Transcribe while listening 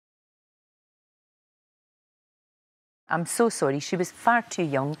I'm so sorry. She was far too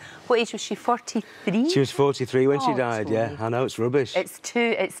young. What age was she? 43? She was 43 when she died, Tony. yeah. I know, it's rubbish. It's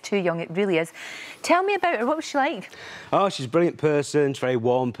too young, it really is. Tell me about her. What was she like? Oh, she's a brilliant person. She's a very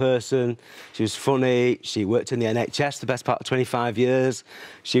warm person. She was funny. She worked in the NHS the best part of 25 years.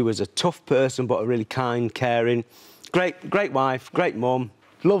 She was a tough person, but a really kind, caring, great wife, great mum.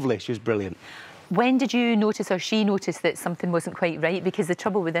 Lovely. She was brilliant. When did you notice, or she noticed, that something wasn't quite right? Because the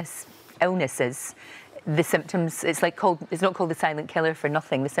trouble with this illness is the symptoms, it's not called the silent killer for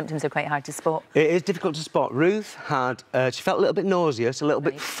nothing. The symptoms are quite hard to spot. It is difficult to spot. Ruth had, she felt a little bit nauseous, a little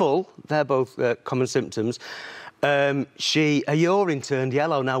bit full. They're both common symptoms. Her urine turned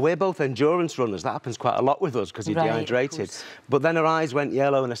yellow. Now, we're both endurance runners. That happens quite a lot with us because you're dehydrated. But then her eyes went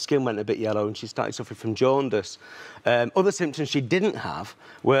yellow and her skin went a bit yellow and she started suffering from jaundice. Other symptoms she didn't have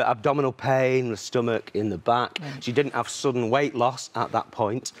were abdominal pain, the stomach, in the back. She didn't have sudden weight loss at that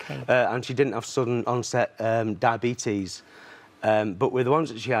point. And she didn't have sudden onset diabetes. But with the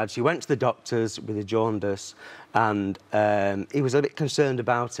ones that she went to the doctors with the jaundice and he was a bit concerned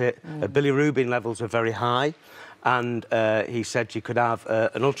about it. Her bilirubin levels were very high. And he said she could have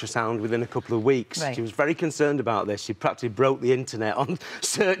an ultrasound within a couple of weeks. She was very concerned about this. She practically broke the internet on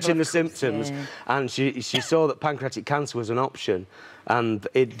searching the symptoms. And she saw that pancreatic cancer was an option. And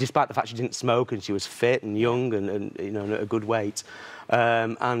despite the fact she didn't smoke and she was fit and young and you know, at a good weight.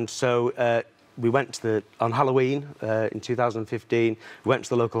 And so we went to on Halloween in 2015, we went to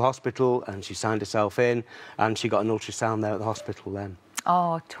the local hospital and she signed herself in and she got an ultrasound there at the hospital then.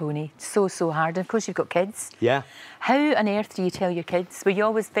 Oh, Tony, so hard. And of course, you've got kids. Yeah. How on earth do you tell your kids? Were you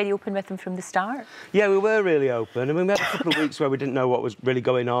always very open with them from the start? Yeah, we were really open. I mean, we had a couple of weeks where we didn't know what was really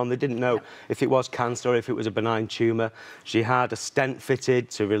going on. They didn't know if it was cancer or if it was a benign tumour. She had a stent fitted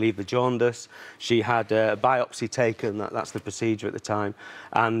to relieve the jaundice. She had a biopsy taken. That's the procedure at the time.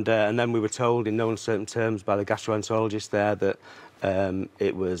 And then we were told in no uncertain terms by the gastroenterologist there that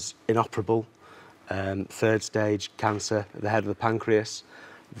it was inoperable. Third stage cancer at the head of the pancreas,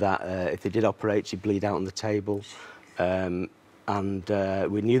 that if they did operate, she'd bleed out on the table. And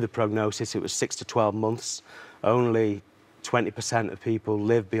we knew the prognosis, it was 6 to 12 months. Only 20% of people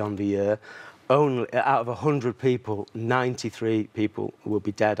live beyond a year. Only out of 100 people, 93 people will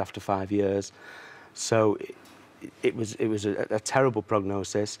be dead after 5 years. So it was a terrible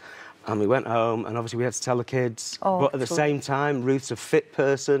prognosis. And we went home, and obviously we had to tell the kids. But at the same time, Ruth's a fit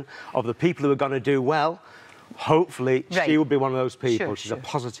person. Of the people who are going to do well, hopefully she will be one of those people. She's a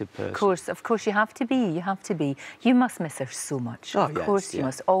positive person. Of course, you have to be. You have to be. You must miss her so much. Of course, you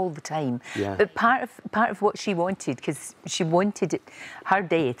must, all the time. But part of what she wanted, because she wanted her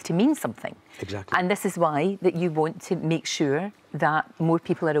death to mean something. Exactly. And this is why that you want to make sure that more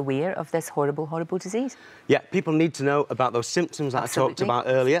people are aware of this horrible, horrible disease. Yeah, people need to know about those symptoms that I talked about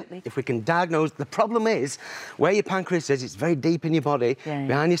earlier. If we can diagnose... The problem is, where your pancreas is, it's very deep in your body,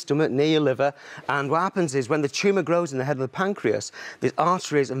 behind your stomach, near your liver, and what happens is, when the tumour grows in the head of the pancreas, there's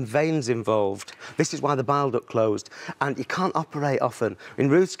arteries and veins involved. This is why the bile duct closed, and you can't operate often. In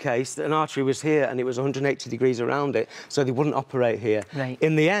Ruth's case, an artery was here, and it was 180 degrees around it, so they wouldn't operate here.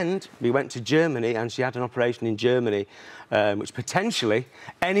 In the end, we went to Germany, and she had an operation in Germany, which potentially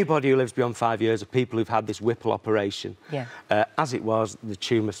anybody who lives beyond 5 years of people who've had this Whipple operation. As it was, the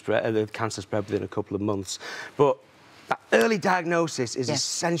tumour spread, the cancer spread within a couple of months. But that early diagnosis is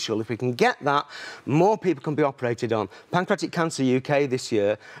essential. If we can get that, more people can be operated on. Pancreatic Cancer UK this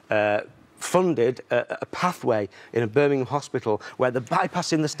year funded a pathway in a Birmingham hospital where they're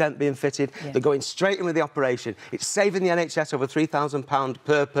bypassing the stent being fitted, they're going straight in with the operation. It's saving the NHS over £3,000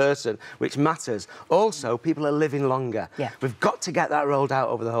 per person, which matters. Also, people are living longer. We've got to get that rolled out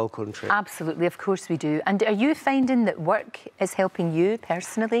over the whole country. Absolutely, of course we do. And are you finding that work is helping you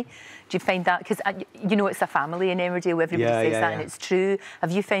personally? Do you find that? Because, you know, it's a family in Emmerdale, everybody says that, and it's true.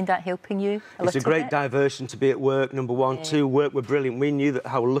 Have you found that helping you a little bit? It's a great diversion to be at work, number one. Two, work were brilliant. We knew that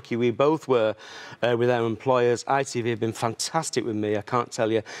how lucky we both were with our employers. ITV have been fantastic with me, I can't tell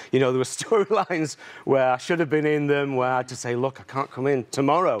you. You know, there were storylines where I should have been in them, where I had to say, look, I can't come in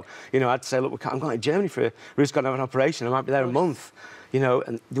tomorrow. You know, I had to say, look, I'm going to Germany Ruth's going to have an operation, I might be there a month. You know,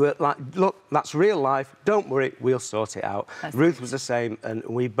 and they were like, look, that's real life, don't worry, we'll sort it out. Ruth was the same, and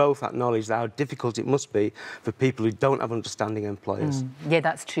we both acknowledged how difficult it must be for people who don't have understanding employers. Yeah,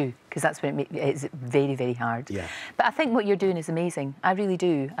 that's true. because that's when it's very, very hard. Yeah. But I think what you're doing is amazing. I really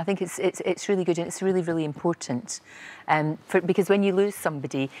do. I think it's really good, and it's really, really important. Because when you lose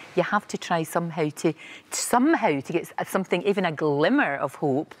somebody, you have to try somehow to get something, even a glimmer of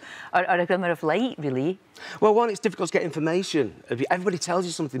hope, or a glimmer of light, really. Well, one, it's difficult to get information. Everybody tells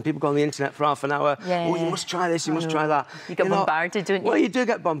you something. People go on the internet for half an hour. Yeah. Oh, you must try this, you must try that. You get bombarded, don't you? Well, you do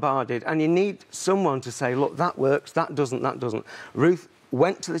get bombarded, and you need someone to say, look, that works, that doesn't, that doesn't. Ruth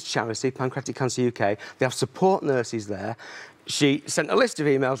went to this charity, Pancreatic Cancer UK. They have support nurses there. She sent a list of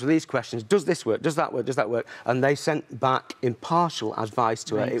emails with these questions. Does this work? Does that work? Does that work? And they sent back impartial advice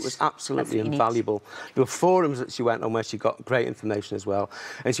to her. It was absolutely invaluable. There were forums that she went on where she got great information as well.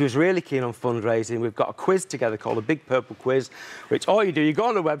 And she was really keen on fundraising. We've got a quiz together called the Big Purple Quiz, which all you do, you go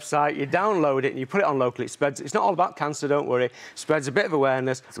on the website, you download it, and you put it on locally. It spreads. It's not all about cancer, don't worry. It spreads a bit of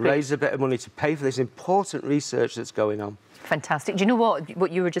awareness, raises a bit of money to pay for this important research that's going on. Fantastic. Do you know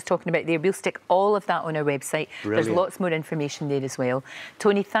what you were just talking about there? We'll stick all of that on our website. Brilliant. There's lots more information there as well.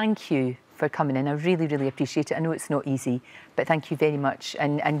 Tony, thank you for coming in. I really, really appreciate it. I know it's not easy, but thank you very much.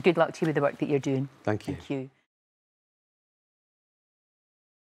 And good luck to you with the work that you're doing. Thank you. Thank you.